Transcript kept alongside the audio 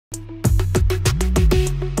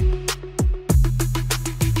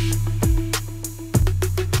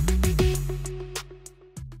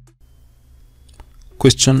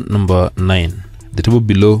Question number 9. The table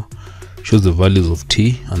below shows the values of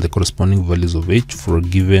t and the corresponding values of h for a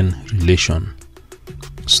given relation.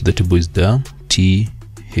 So the table is there, t,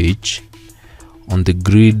 h. On the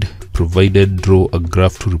grid provided, draw a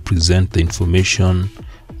graph to represent the information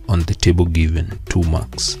on the table given, 2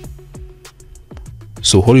 marks.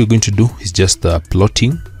 So what you're going to do is just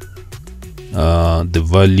plotting the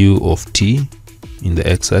value of t in the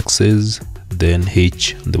x-axis, then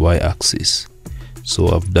h on the y-axis.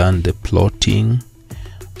 So I've done the plotting.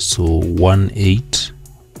 So 1 8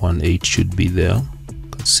 should be there, you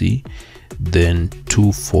can see. Then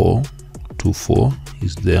 2 4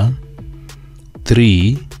 is there.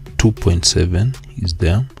 3 2.7 is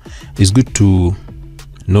there. It's good to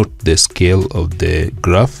note the scale of the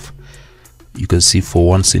graph. You can see for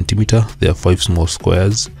 1 centimeter there are 5 small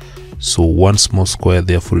squares, so 1 small square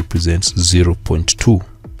therefore represents 0.2.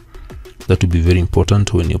 That will be very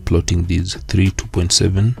important when you're plotting these. 3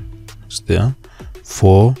 2.7 is there,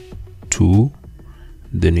 4 2,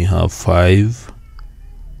 then we have 5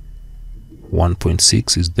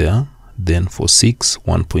 1.6 is there, then for 6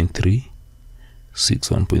 1.3, 6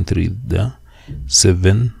 1.3 there,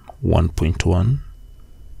 7 1.1,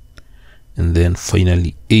 and then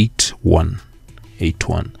finally 8 1.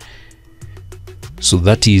 So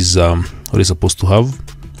that is what you're supposed to have.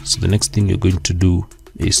 So the next thing you're going to do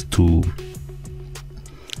is to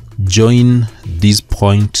join these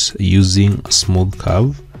points using a smooth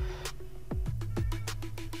curve.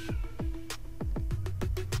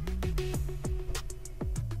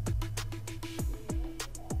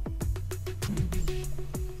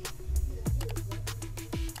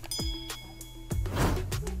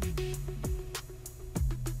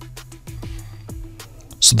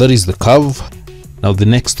 So that is the curve. Now the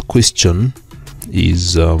next question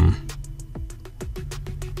is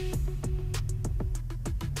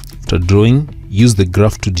after drawing, use the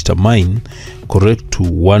graph to determine, correct to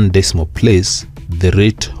 1 decimal place, the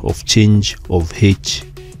rate of change of h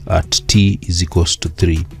at t is equals to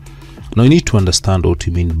 3. Now you need to understand what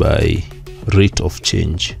you mean by rate of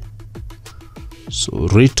change. So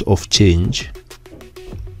rate of change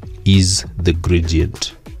is the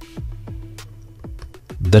gradient.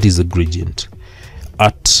 That is the gradient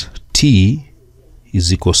at t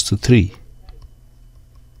is equals to 3.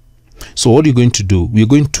 So what you're going to do, we're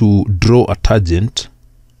going to draw a tangent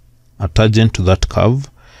to that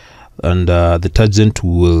curve, and the tangent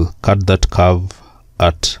will cut that curve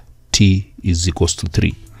at t is equals to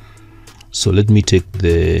 3. So let me take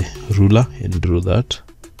the ruler and draw that.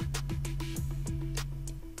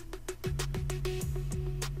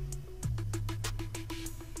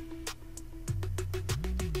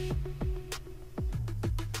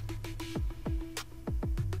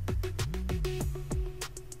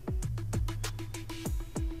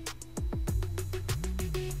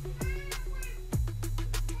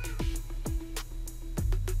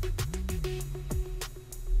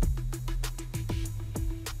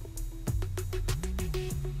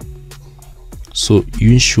 So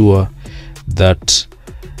you ensure that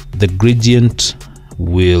the gradient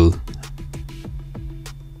will,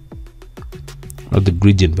 not the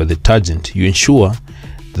gradient but the tangent, you ensure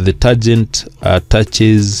that the tangent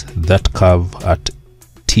touches that curve at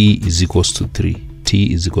t is equals to 3.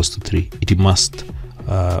 T is equals to 3. It must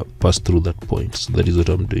pass through that point. So that is what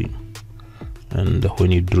I'm doing. And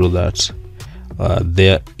when you draw that,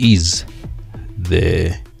 there is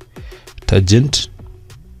the tangent.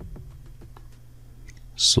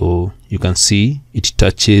 So you can see it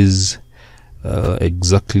touches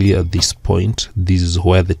exactly at this point. This is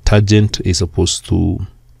where the tangent is supposed to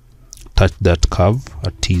touch that curve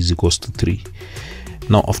at t is equals to 3.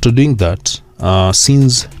 Now after doing that,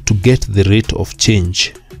 since to get the rate of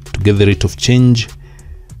change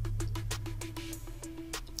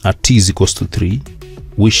at t is equals to 3,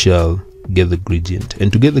 we shall get the gradient.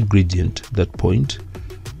 And to get the gradient at that point,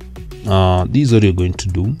 this is what you're going to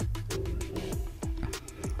do.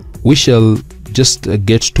 We shall just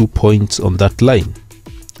get 2 points on that line,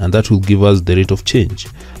 and that will give us the rate of change.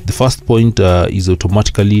 The first point is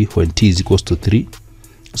automatically when t is equals to 3,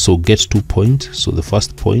 so get 2 points. So the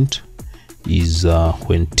first point is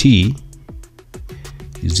when t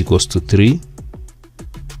is equals to 3,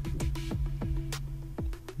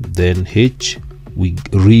 then h, we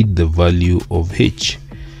read the value of h.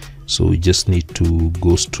 So we just need to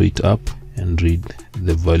go straight up and read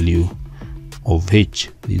the value of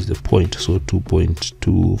h. This is the point, so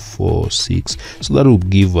 2.246, so that will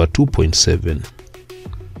give 2.7.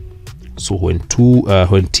 So when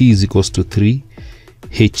t is equals to 3,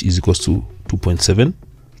 h is equals to 2.7.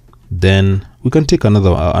 Then we can take an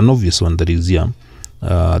obvious one, that is here.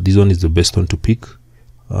 This one is the best one to pick.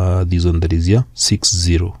 this one that is here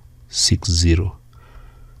 60 60.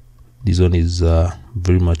 This one is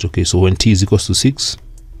very much okay. So when t is equals to 6,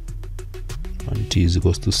 when t is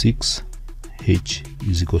equals to 6, h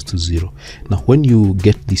is equals to 0. Now when you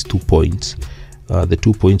get these 2 points, the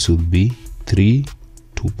 2 points will be 3,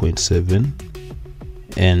 2.7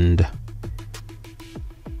 and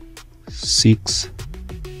 6,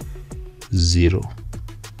 0.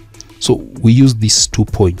 So we use these 2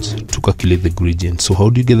 points to calculate the gradient. So how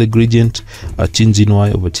do you get the gradient? Change in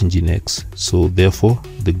y over change in x. So therefore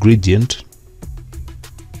the gradient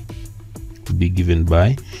will be given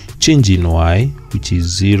by change in y, which is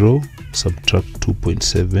 0 subtract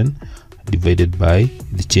 2.7 divided by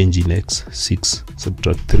the change in x, 6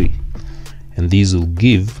 subtract 3, and these will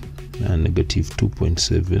give negative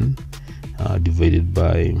 2.7 divided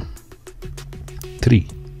by 3,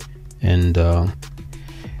 and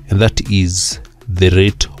that is the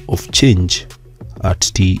rate of change at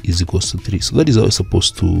t is equals to 3. So that is how we're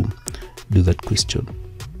supposed to do that question.